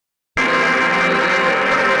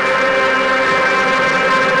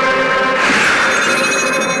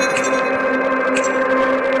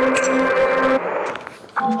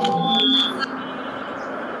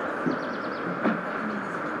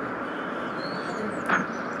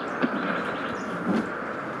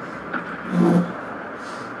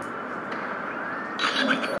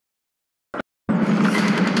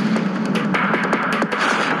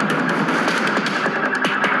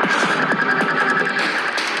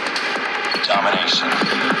Domination.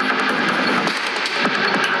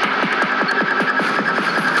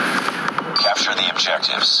 Capture the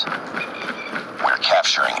objectives. We're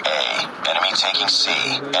capturing A. Enemy taking C.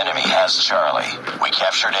 Enemy has Charlie. We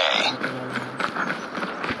captured A.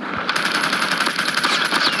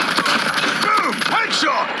 Boom!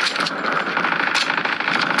 Headshot!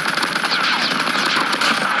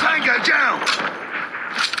 Tango down!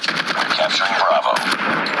 We're capturing Bravo.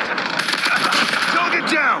 Target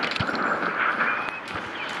down!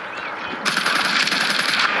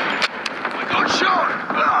 I got shot!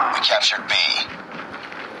 We captured B.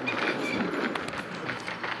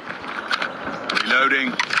 Reloading.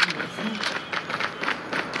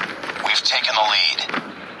 We've taken the lead.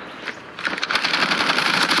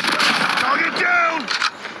 Target down!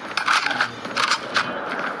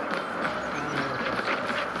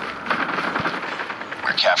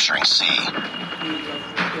 We're capturing C.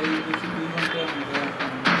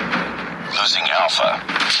 Losing Alpha.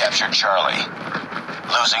 Captured Charlie.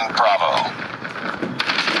 Losing Bravo.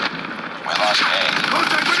 We lost A.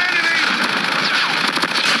 Contact with enemy!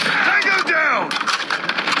 Tango down!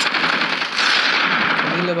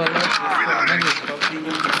 Reloading!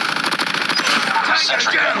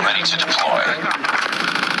 Sentry gun ready to deploy.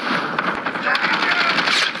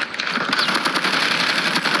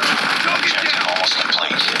 Objective almost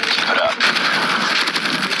complete. Keep it up.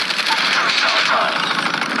 Online.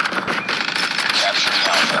 Capturing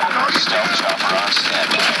Alpha. Stealth chopper on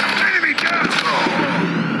standby. Enemy down!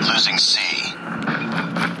 Losing C.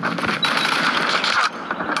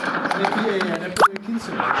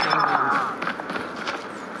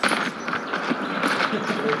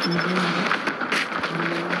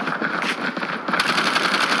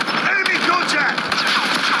 Enemy contact!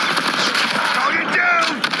 Target down!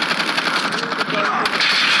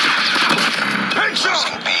 Headshot!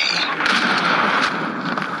 Losing B.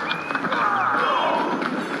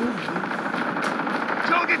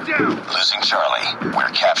 Target down! Losing Charlie. We're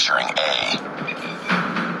capturing A.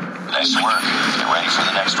 Nice work. Get ready for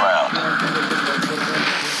the next round.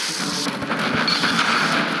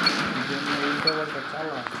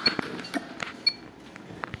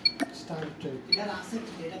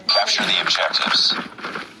 Capture the objectives.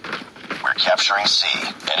 We're capturing C.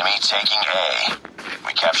 Enemy taking A.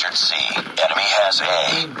 We captured C. Enemy has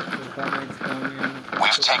A.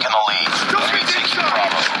 We've taken the lead. Enemy taking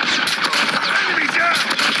Bravo. Enemy down!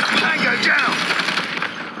 Tango down!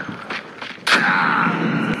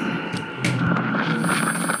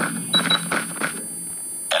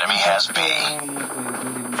 Enemy has B.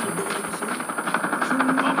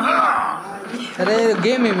 अरे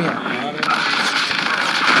game है मियां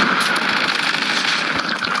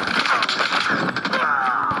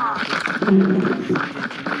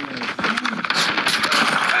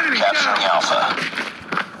Capturing Alpha.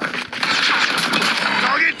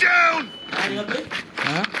 Target down!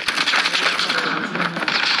 हाँ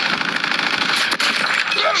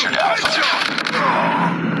Captured Alpha.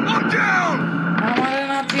 I'm down! हमारे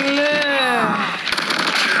ना चिल्ले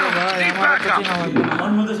भाई हमारा कुछ ना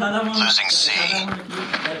हो Losing C.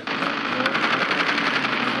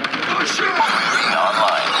 Shoot! Being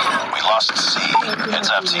online. We lost C. Heads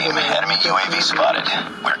up, team. Enemy UAV spotted.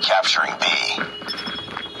 We're capturing B.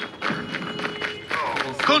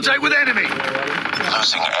 Contact with enemy!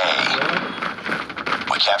 Losing A.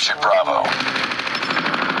 We captured Bravo.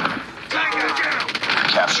 Tango down! We're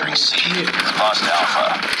capturing C. We lost Alpha.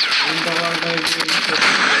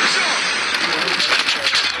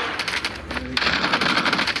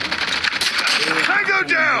 Tango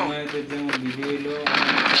down!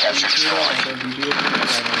 Captured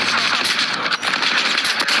Charlie.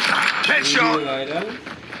 Headshot!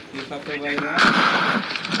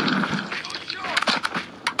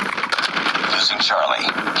 Losing Charlie.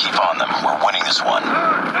 Keep on them. We're winning this one.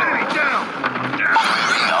 Enemy down!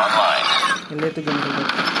 Being online. ले तो game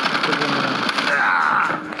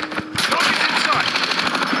Target inside!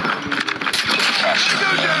 Captured Go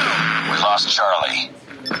B. down! We lost Charlie.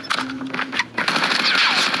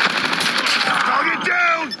 Target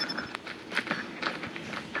down!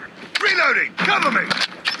 Reloading! Cover me!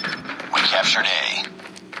 We captured A.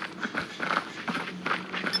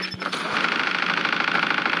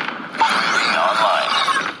 Being online.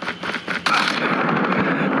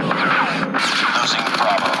 Losing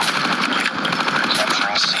Bravo.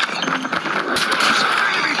 Capturing C.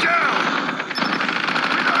 Enemy down!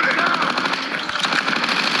 Reloading!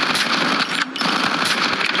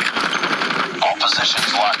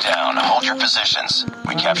 down. Hold your positions.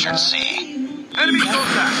 We captured C. Enemy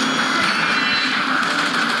contact.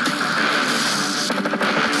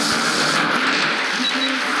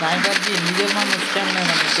 Sniper কি নিজের মানুষ কেমনে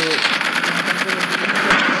মানে তো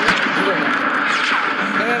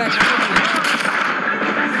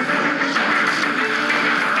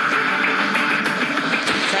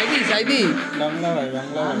সাইদি সাইদি বাংলা ভাই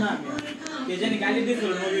বাংলা ভাই কে জানি গালি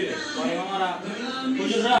দিছিল মোবাইলে পরে আমরা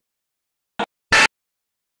হুজুররা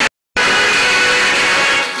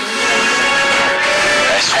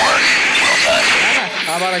Nice work. Well done.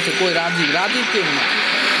 আবার আছে কই রাজীব রাজীব কেন না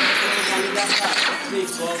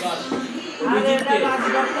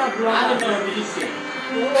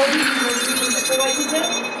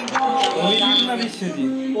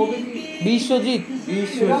বিশ্বজিৎ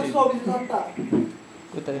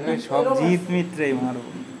সব জিত মিত্রেই মারব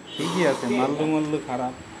ঠিকই আছে মাল্লু মাল্লু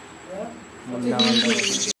খারাপ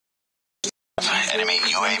Enemy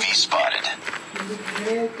UAV spotted.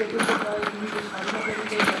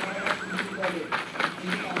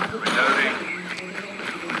 Reloading.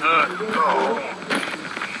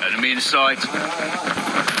 Enemy in sight.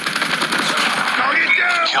 Target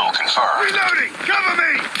down. Kill confirmed. Reloading. Cover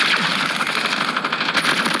me.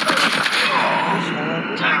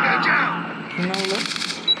 Tango down. কি না হলো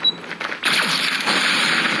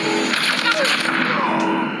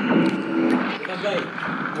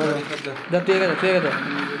যা তুই গেছে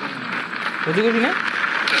বুঝি করবি না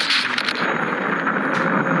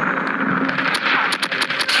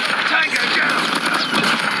Tango down.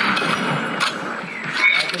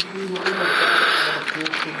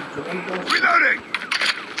 Reloading.